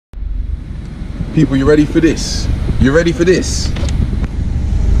People, you ready for this? You ready for this?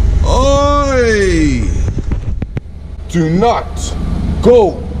 Oi! Do not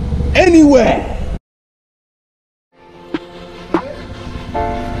go anywhere!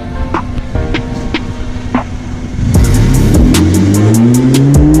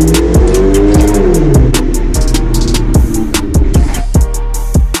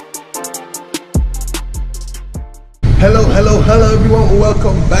 Hello everyone,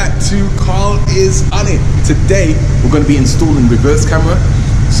 welcome back to Carl is ONIT. Today we're going to be installing reverse camera.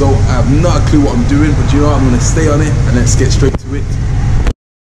 So I have not a clue what I'm doing, but you know what, I'm going to stay on it and let's get straight to it.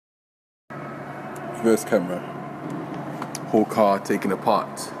 Reverse camera, whole car taken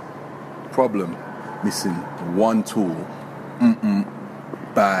apart. Problem, missing one tool.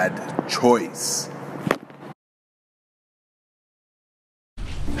 Bad choice.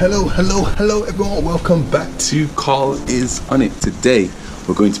 Hello everyone, welcome back to Carl is ONIT. Today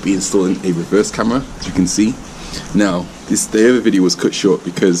we're going to be installing a reverse camera, as you can see. Now the other video was cut short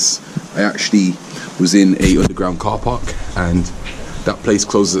because I actually was in a underground car park and that place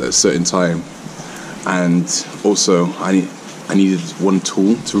closes at a certain time, and also I needed one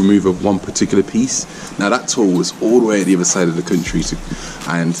tool to remove one particular piece. Now that tool was all the way at the other side of the country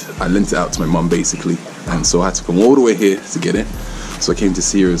and I lent it out to my mum basically, and so I had to come all the way here to get it. So I came to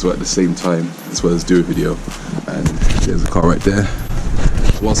see her as well at the same time, as well as do a video. And there's a car right there.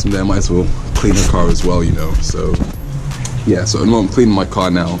 So whilst I'm there, I might as well clean the car as well, you know. So yeah, so I'm cleaning my car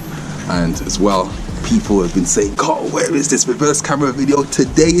now. And as well, people have been saying, Carl, where is this reverse camera video?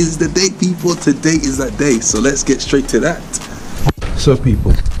 Today is the day, people. Today is that day. So let's get straight to that. So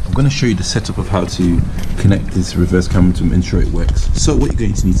people, I'm going to show you the setup of how to connect this reverse camera to ensure it works. So what you're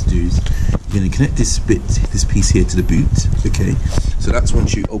going to need to do is you're going to connect this piece here to the boot. Okay, so that's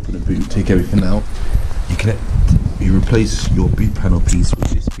once you open the boot, take everything out, you replace your boot panel piece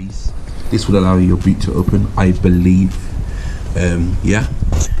with this piece. This will allow your boot to open, I believe. Yeah,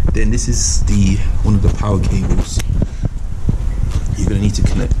 then this is one of the power cables. You're going to need to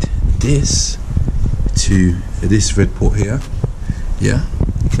connect this to this red port here. Yeah,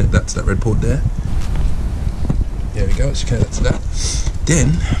 you connect that to that red port there. There we go, so you connect that to that.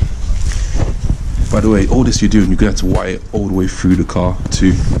 Then, by the way, all this you're doing, you're going to have to wire it all the way through the car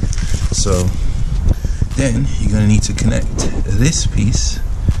too. So, then you're going to need to connect this piece,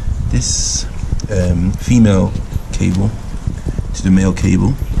 this female cable, to the male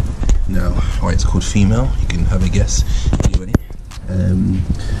cable. Now, why it's called female, you can have a guess anyway. And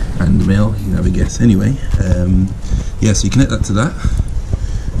male, you can have a guess anyway. Yeah, so you connect that to that.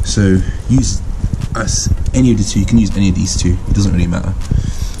 So use any of the two. You can use any of these two. It doesn't really matter.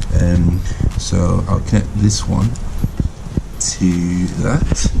 So I'll connect this one to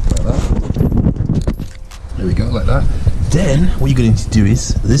that, like that. There we go, like that. Then what you're going to do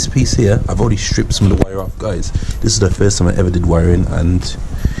is this piece here. I've already stripped some of the wire off, guys. This is the first time I ever did wiring, and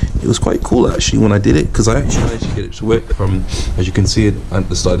it was quite cool actually when I did it, because I actually managed to get it to work from, as you can see it at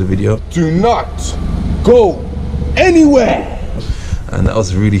the start of the video. Do not go anywhere! And that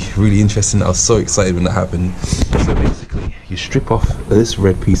was really interesting. I was so excited when that happened. So basically, you strip off this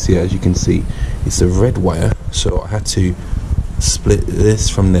red piece here, as you can see. It's a red wire, so I had to split this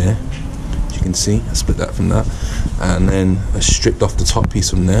from there. As you can see, I split that from that. And then I stripped off the top piece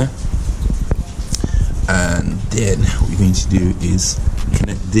from there. And then what you're going to do is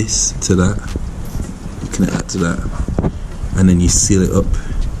connect this to that, you connect that to that, and then you seal it up.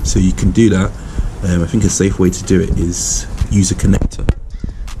 So you can do that. I think a safe way to do it is use a connector.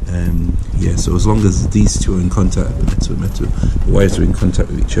 Yeah, so as long as these two are in contact, the wires are in contact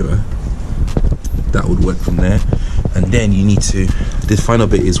with each other, that would work from there. And then you need to, the final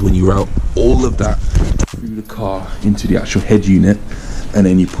bit is when you route all of that through the car into the actual head unit, and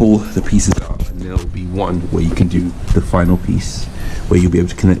then you pull the pieces out, and there will be one where you can do the final piece, where you'll be able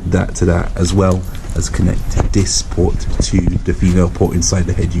to connect that to that, as well as connect this port to the female port inside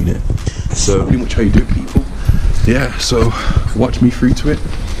the head unit. So pretty much how you do it, people. Yeah, so watch me through to it.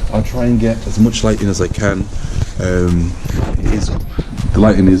 I'll try and get as much lighting as I can. The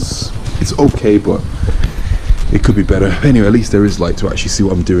lighting is okay, but it could be better. Anyway, at least there is light to actually see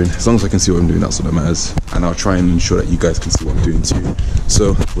what I'm doing. As long as I can see what I'm doing, that's what that matters. And I'll try and ensure that you guys can see what I'm doing too.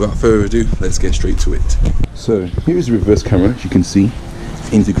 So without further ado, let's get straight to it. So here is the reverse camera, as you can see,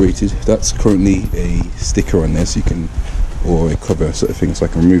 integrated. That's currently a sticker on there, so you can, or a cover sort of thing, so I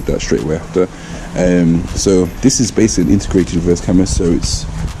can remove that straight away after. So this is basically an integrated reverse camera, so it's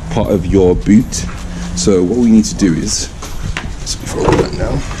part of your boot. So what we need to do is, so before I open that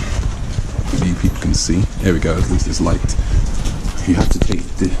now, so you people can see, there we go, at least it's light. You have to take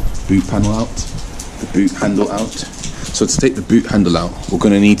the boot panel out, the boot handle out. So to take the boot handle out, we're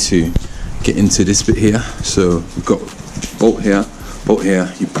going to need to get into this bit here. So we've got bolt here,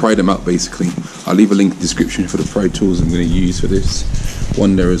 you pry them out basically. I'll leave a link in the description for the pry tools I'm going to use for this.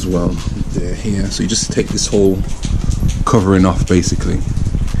 One there as well, they're here. So you just take this whole covering off basically,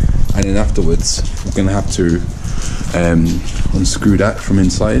 and then afterwards we're going to have to unscrew that from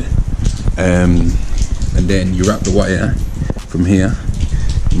inside, and then you wrap the wire from here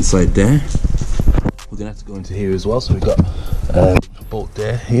inside there. We're going to have to go into here as well. So we've got a bolt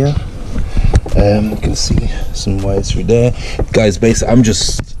there, here. You can see some wires through there, guys. Basically,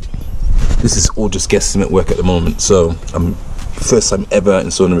 this is all just guesstimate work at the moment. So I'm first time ever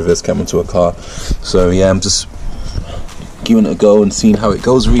installing a reverse camera to a car. So yeah, I'm just giving it a go and seeing how it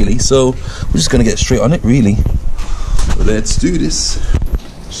goes really. So we're just gonna get straight on it really. Let's do this.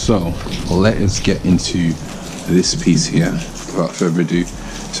 So let us get into this piece here without further ado.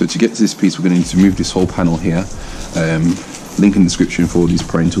 So to get to this piece, we're going to need to remove this whole panel here. Link in the description for all these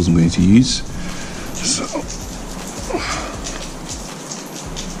prying tools I'm going to use. So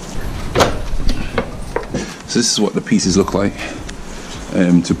this is what the pieces look like.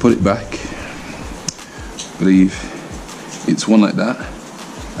 To put it back, I believe it's one like that,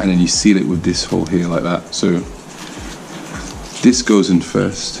 and then you seal it with this hole here like that. So this goes in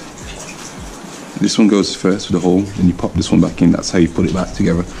first, this one goes first with the hole, then you pop this one back in. That's how you put it back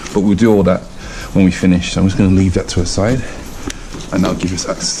together, but we'll do all that when we finish. So I'm just going to leave that to a side, and that'll give us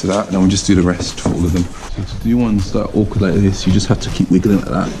access to that, and then we'll just do the rest for all of them. So to do ones that are awkward like this, you just have to keep wiggling like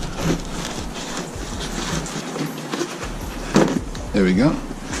that. There we go.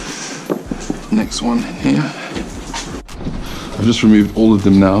 Next one here. I've just removed all of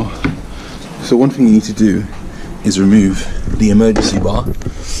them now. So one thing you need to do is remove the emergency bar.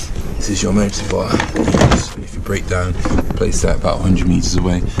 This is your emergency bar. If you break down, place that about 100 meters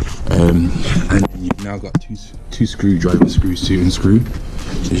away, and you've now got two screwdriver screws to unscrew.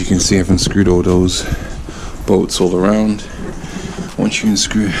 As you can see, I've unscrewed all those bolts all around. Once you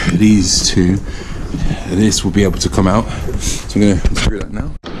unscrew these two, this will be able to come out. So I'm going to unscrew that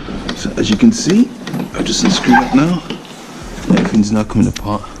now. So as you can see, I've just unscrewed that now. Everything's now coming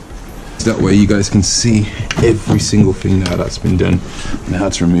apart. That way you guys can see every single thing now that's been done and how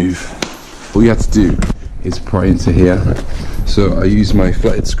to remove. All you have to do is pry into here. So I use my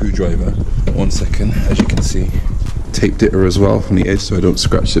flathead screwdriver. 1 second, as you can see, taped it as well from the edge so I don't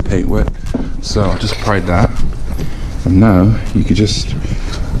scratch the paintwork. So I just pried that, and now you can just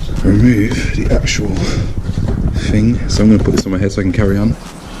remove the actual thing. So I'm going to put this on my head so I can carry on.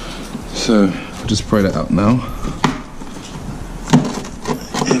 So I'll just pry that out now.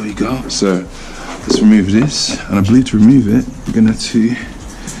 There we go. So let's remove this, and I believe to remove it we're going to have to,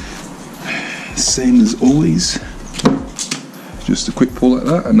 same as always, just a quick pull like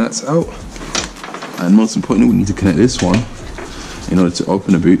that, and that's out. And most importantly, we need to connect this one in order to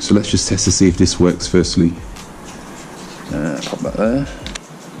open the boot. So let's just test to see if this works firstly. Pop that there.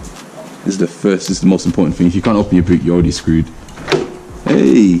 This is the most important thing. If you can't open your boot, you're already screwed.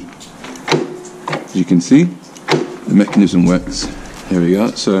 Hey! As you can see, the mechanism works. There we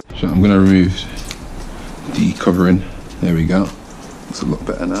go. So I'm going to remove the covering. There we go. Looks a lot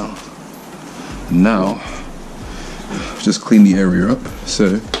better now. And now, just clean the area up. So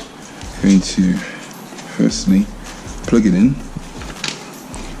I'm going to firstly plug it in.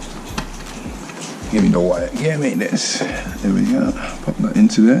 Give me the wire. Yeah, make this. There we go. Pop that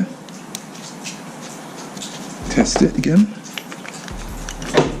into there. Test it again.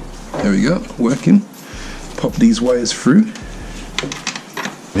 There we go. Working. Pop these wires through.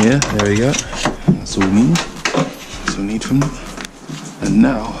 Yeah, there we go. That's all we need. That's all we need from them. And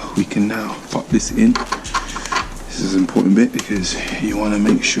now we can now pop this in. This is an important bit because you want to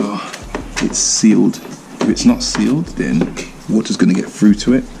make sure it's sealed. If it's not sealed, then water's going to get through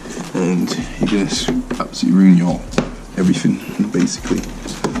to it, and you're going to absolutely ruin your everything basically.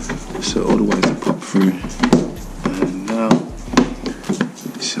 So otherwise it pop through, and now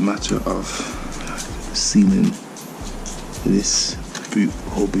it's a matter of sealing this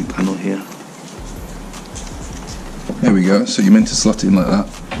whole boot panel here. There we go. So you're meant to slot it in like that.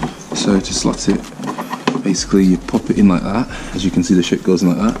 So to slot it, basically you pop it in like that. As you can see, the shape goes in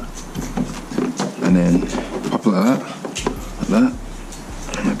like that, and then pop it like that,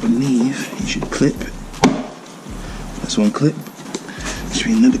 and I believe you should clip. That's one clip. There should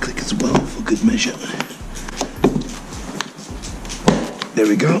be another clip as well for good measure. There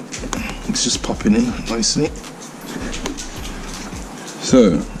we go. It's just popping in nicely.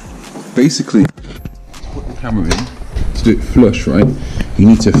 So basically, to put the camera in, to do it flush, right, you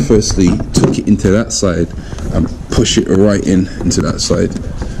need to firstly tuck it into that side and push it right into that side,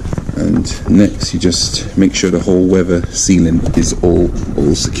 And next you just make sure the whole weather sealing is all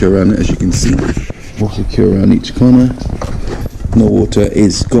secure around it, as you can see. All secure around each corner. No water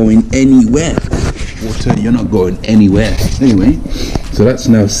is going anywhere. Water, you're not going anywhere. Anyway, so that's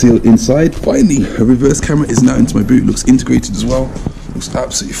now sealed inside. Finally, a reverse camera is now into my boot. Looks integrated as well. Looks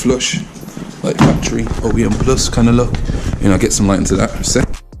absolutely flush, like factory OEM Plus kind of look. You know, I'll get some light into that in a sec.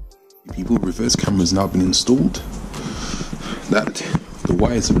 People, reverse camera has now been installed. That the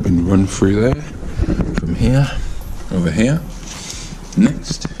wires have been run through there, from here, over here.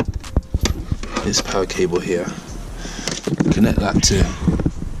 Next, this power cable here. Connect that to.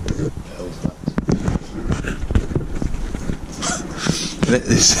 Connect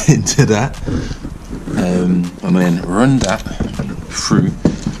this into that, and then run that through.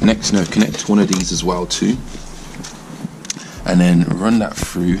 Next, no, connect one of these as well too, and then run that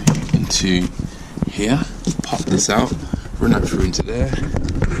through into here. Pop this out, run that through into there.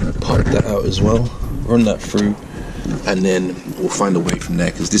 Pop that out as well. Run that through, and then we'll find a way from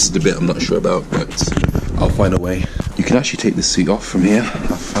there. Because this is the bit I'm not sure about, but I'll find a way. You can actually take the seat off from here.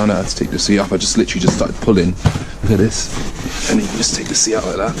 I found out how to take the seat off. I just literally just started pulling. Look at this. And you can just take the seat out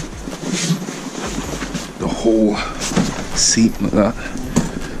like that. The whole seat like that.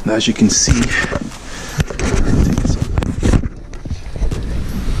 Now as you can see,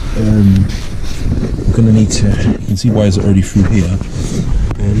 we're going to need to, you can see wires are already through here.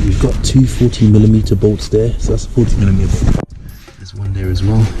 And we've got two 14mm bolts there. So that's a 40mm bolt. There's one there as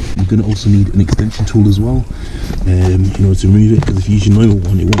well. You're going to also need an extension tool as well, in order to remove it, because if you use your normal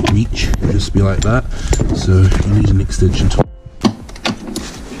one it won't reach, it'll just be like that. So you need an extension tool.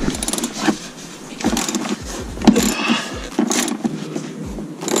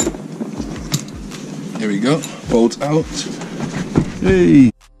 Here we go, bolt out.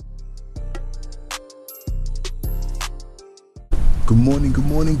 Hey! Good morning, good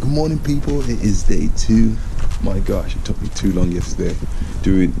morning, good morning people. It is day 2. My gosh, it took me too long yesterday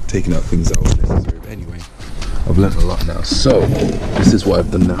taking out things that were necessary. But anyway, I've learnt a lot now. So this is what I've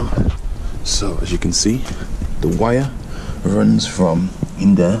done now. So as you can see, the wire runs from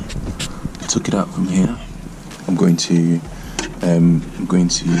in there. I took it out from here. I'm going to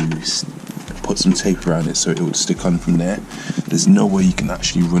put some tape around it so it would stick on from there. There's no way you can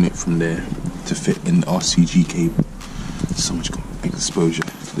actually run it from there to fit an RCG cable. So much exposure.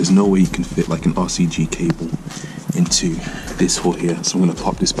 There's no way you can fit like an RCG cable into this hole here. So I'm going to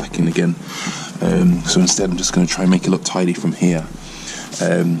pop this back in again. So instead I'm just going to try and make it look tidy from here.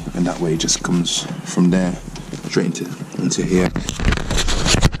 And that way it just comes from there straight into here.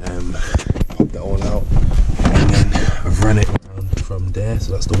 Pop that all out. And then I've run it around from there.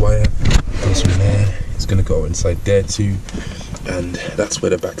 So that's the wire. It goes from there. It's going to go inside there too. And that's where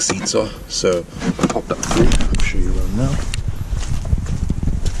the back seats are. So I'll pop that through. I'll show you around now.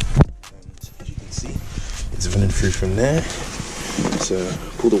 It's running through from there, so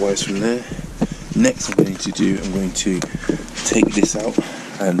pull the wires from there. Next I'm going to take this out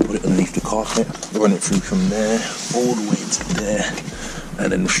and put it underneath the carpet, run it through from there all the way to there,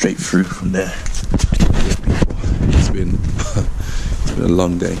 and then straight through from there. Yeah, people, it's been a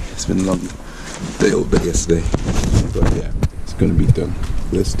long day. It's been a long day all day yesterday, but yeah, it's going to be done.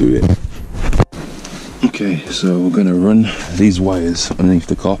 Let's do it. Okay, so we're going to run these wires underneath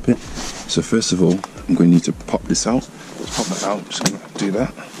the carpet. So first of all, I'm going to need to pop this out. Let's pop that out. I'm just going to do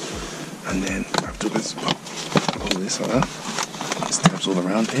that. And then afterwards, pull this like that. There's tabs all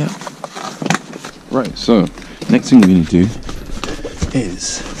around here. Right, so next thing we're going to do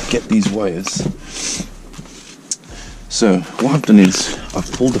is get these wires. So what I've done is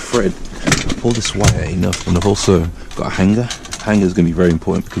I've pulled the thread, pulled this wire enough, and I've also got a hanger. Hanger is going to be very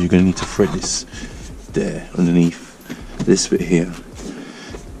important because you're going to need to thread this there underneath this bit here.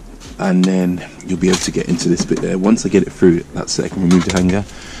 And then you'll be able to get into this bit there. Once I get it through, that's it, I can remove the hanger.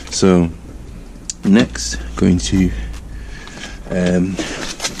 So next, going to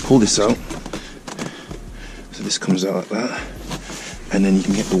pull this out. So this comes out like that. And then you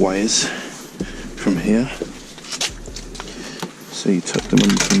can get the wires from here. So you tuck them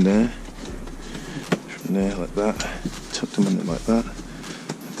under from there like that. Tuck them under like that.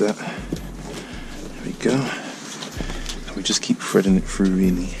 Like that. There we go. And we just keep threading it through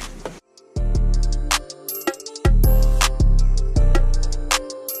really.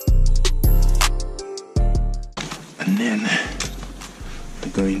 And then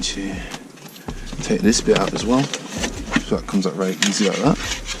I'm going to take this bit out as well, so that comes out very easy like that.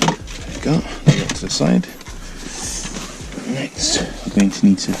 There we go, lay that to the side. Next, I'm going to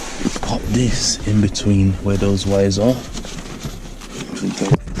need to pop this in between where those wires are.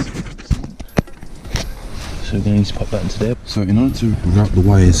 So so we're going to need to pop that into there. So in order to route the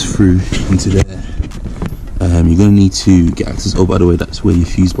wires through into there, you're going to need to get access. Oh, by the way, that's where your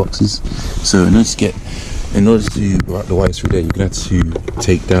fuse box is. So in order to route the wires through there, you're going to have to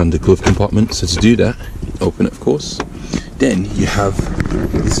take down the glove compartment. So to do that, open it, of course. Then you have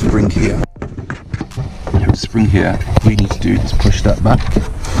this spring here. What you need to do is push that back.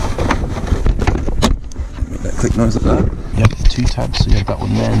 Make that click noise like that. You have 2 tabs, so you have that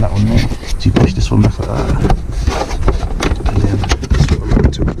one there and that one there. So you push this one back like that, and then this will allow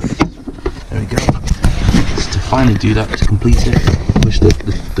it to run. There we go. So to finally do that, to complete it, push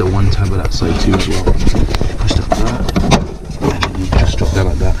the one tab of that side too as well. Push that like that, and then you just drop that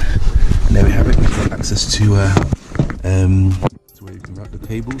like that. And there we have it. We've got access to where you can route the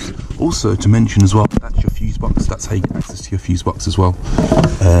cables. Also to mention as well, that's your fuse box. That's how you get access to your fuse box as well.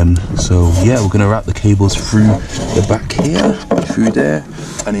 So yeah, we're going to route the cables through the back here, through there,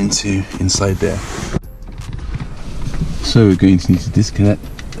 and inside there. So we're going to need to disconnect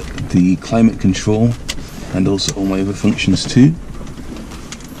the climate control and also all my other functions too.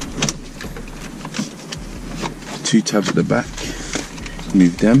 2 tabs at the back,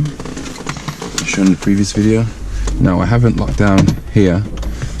 move them, as shown in the previous video. Now I haven't locked down here,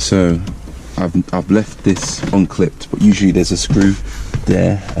 so I've left this unclipped, but usually there's a screw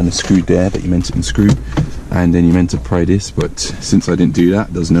there and a screw there that you're meant to unscrew, and then you're meant to pry this, but since I didn't do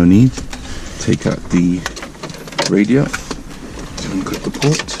that, there's no need. Take out the radio to unclip the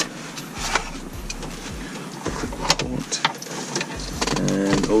port,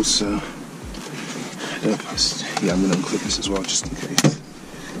 and also I'm going to unclip this as well just in case.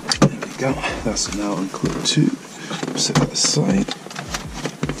 There we go, that's now unclipped too. Set that aside.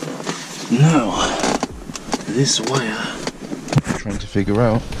 Now, this wire, I'm trying to figure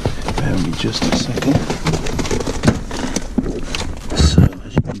out, bear with me just a second. So,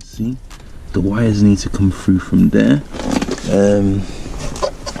 as you can see, the wires need to come through from there.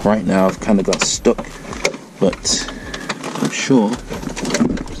 Right now, I've kind of got stuck, but I'm sure I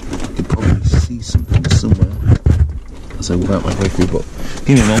could probably see something somewhere as I work my way through, but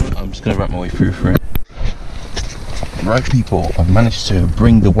give me a moment, I'm just going to wrap my way through for it. Right people, I've managed to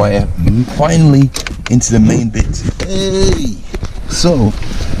bring the wire finally into the main bit. Hey! So,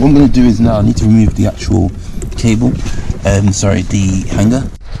 what I'm going to do is now I need to remove the actual cable, the hanger.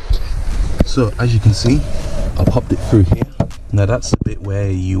 So, as you can see, I popped it through here. Now that's the bit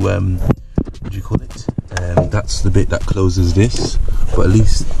where you, what do you call it? That's the bit that closes this, but at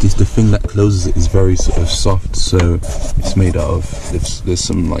least the thing that closes it is very sort of soft, so it's made out of, there's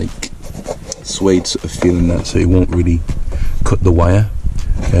some like suede sort of feeling that, so it won't really cut the wire.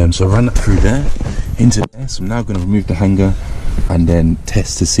 So I ran that through there into there. So I'm now going to remove the hanger and then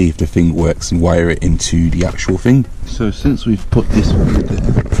test to see if the thing works and wire it into the actual thing. So since we've put this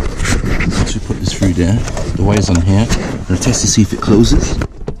through there, the wire's on here. I'm going to test to see if it closes.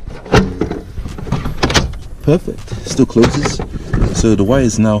 Perfect, still closes. So the wire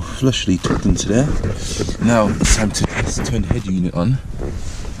is now flushly tucked into there. Now it's time to turn the head unit on.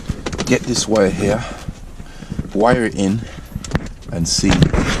 Get this wire here, wire it in, and see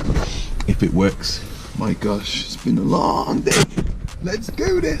if it works. My gosh, it's been a long day. Let's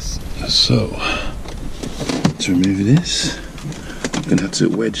do this. So, to remove this, I'm gonna have to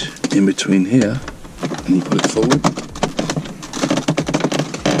wedge in between here, and you put it forward.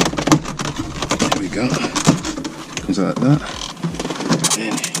 There we go. Comes out like that.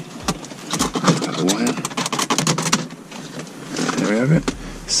 Then, cut the wire. There we have it.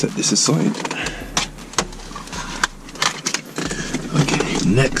 Set this aside. Okay,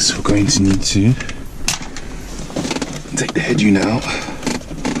 next we're going to need to take the head unit out.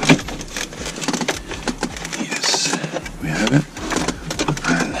 Yes, we have it.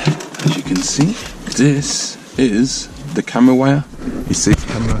 And as you can see, this is the camera wire. It says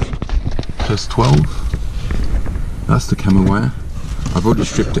camera plus 12. That's the camera wire. I've already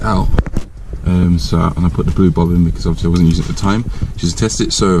stripped it out. And I put the blue bulb in because obviously I wasn't using it at the time, just to test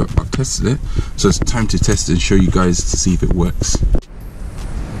it. So I've tested it, so it's time to test it and show you guys to see if it works.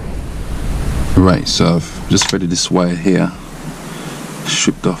 Right, so I've just threaded this wire here,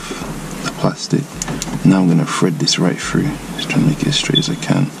 stripped off the plastic. Now I'm going to thread this right through, just trying to make it as straight as I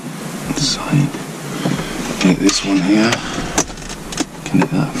can on the side. Get this one here,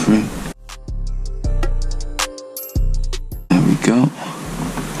 connect that through. There we go.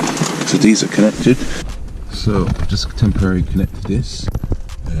 So these are connected. So I've just temporarily connected this.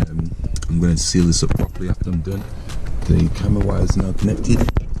 I'm going to seal this up properly after I'm done. The camera wire is now connected.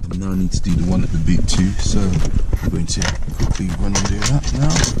 I now need to do the one at the boot too. So I'm going to quickly run and do that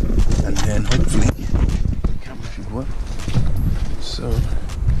now, and then hopefully the camera should work. So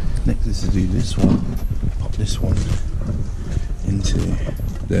next is to do this one. Pop this one into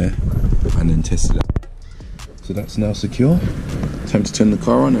there and then test it out. So that's now secure. Time to turn the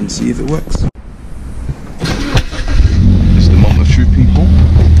car on and see if it works. It's the moment of truth, people.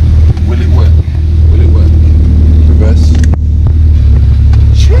 Will it work? Will it work? Reverse.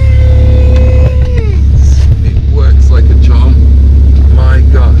 Jeez! It works like a charm. My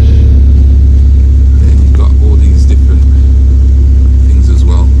gosh. And you've got all these different things as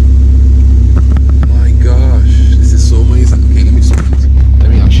well. My gosh, this is so amazing. Okay, let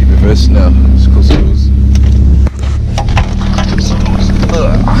me actually reverse now. It's close to those.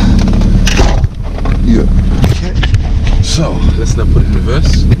 Yeah. Okay. So let's now put it in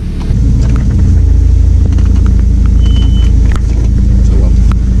reverse.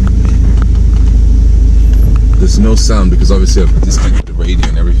 There's no sound because obviously I've disconnected the radio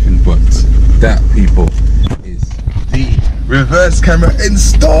and everything, but that, people, is the reverse camera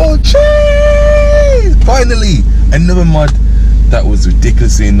installed. Jeez! Finally! Another mod that was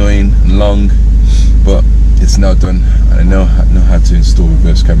ridiculously annoying and long, but it's now done and I know how to install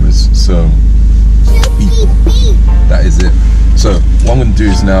reverse cameras. So people, that is it. So what I'm going to do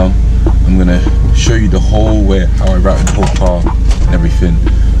is now I'm going to show you the whole way, how I routed the whole car and everything,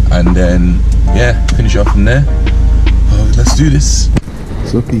 and then yeah, finish off from there. Let's do this.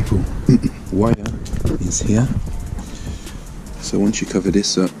 So people, wire is here. So once you cover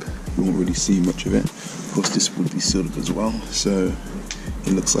this up, you won't really see much of it. Of course, this will be sealed up as well, so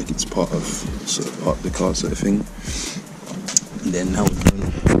it looks like it's part of the car sort of thing. And then now we're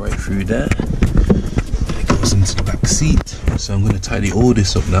going right through there. It goes into the back seat. So I'm going to tidy all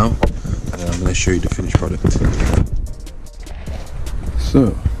this up now, and then I'm going to show you the finished product.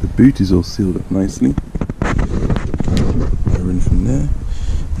 So the boot is all sealed up nicely. Run from there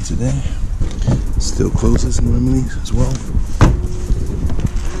into there. Still closes normally as well.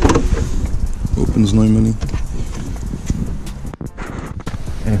 Opens normally.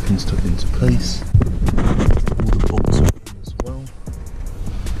 Everything's tucked into place. All the bolts are in as well.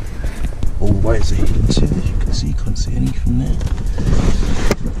 All the wires are hidden too, as you can see. You can't see any from there.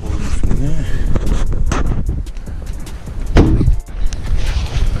 All from there.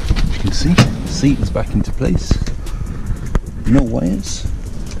 As you can see, the seat is back into place. No wires.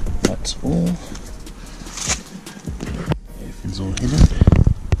 That's all. Everything's all hidden.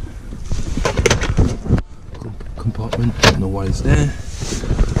 Compartment, no wires there.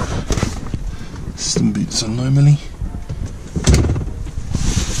 System boots on normally.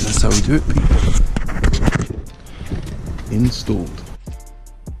 That's how we do it, people. Installed.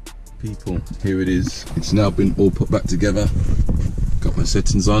 People, here it is. It's now been all put back together. Got my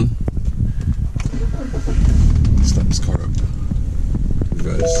settings on. Start this car up.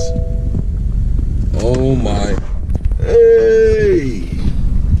 Reverse. Oh my. Hey!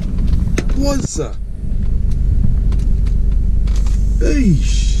 What's that?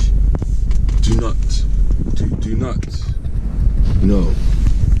 Eish! Do not.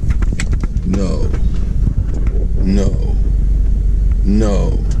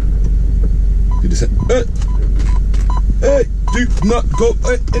 No. Do this. Hey! Do not go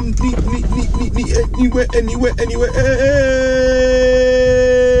anywhere.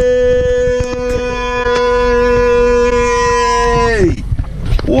 Hey!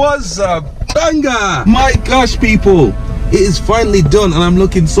 What's a banger! My gosh, people! It is finally done and I'm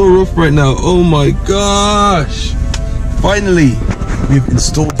looking so rough right now. Oh my gosh! Finally, we've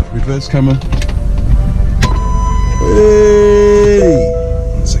installed the reverse camera. Hey!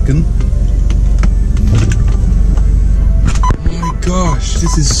 1 second. Gosh,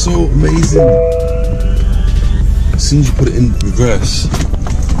 this is so amazing. As soon as you put it in reverse,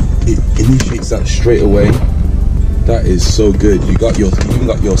 it initiates that straight away. That is so good. You even got your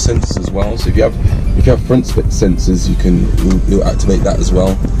sensors as well. So if you have front sensors, you'll activate that as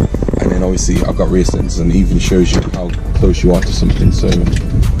well. And then obviously I've got rear sensors, and it even shows you how close you are to something. So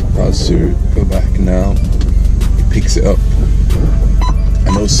if I was to go back now, it picks it up.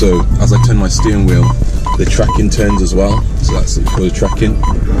 And also, as I turn my steering wheel, the tracking turns as well, so that's it for the tracking, and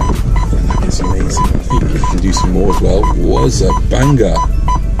that is amazing. I think we can do some more as well. Was a banger!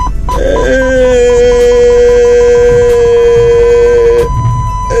 Hey!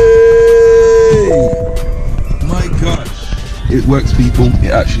 My gosh, it works, people.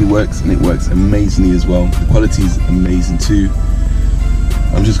 It actually works, and it works amazingly as well. The quality is amazing too.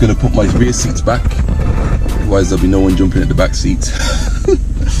 I'm just going to put my rear seats back, otherwise there'll be no one jumping at the back seat.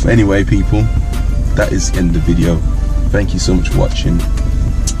 Anyway, people, that is the end of the video. Thank you so much for watching.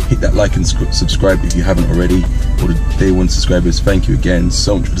 Hit that like and subscribe if you haven't already. All the day one subscribers, thank you again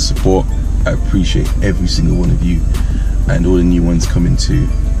so much for the support. I appreciate every single one of you, and all the new ones coming too.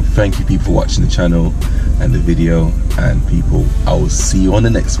 Thank you people for watching the channel and the video, and people, I will see you on the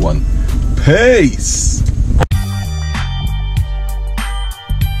next one. Peace.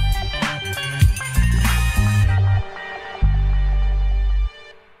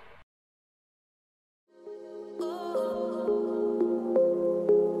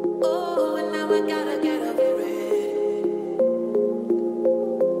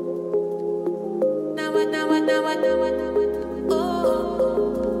 Now I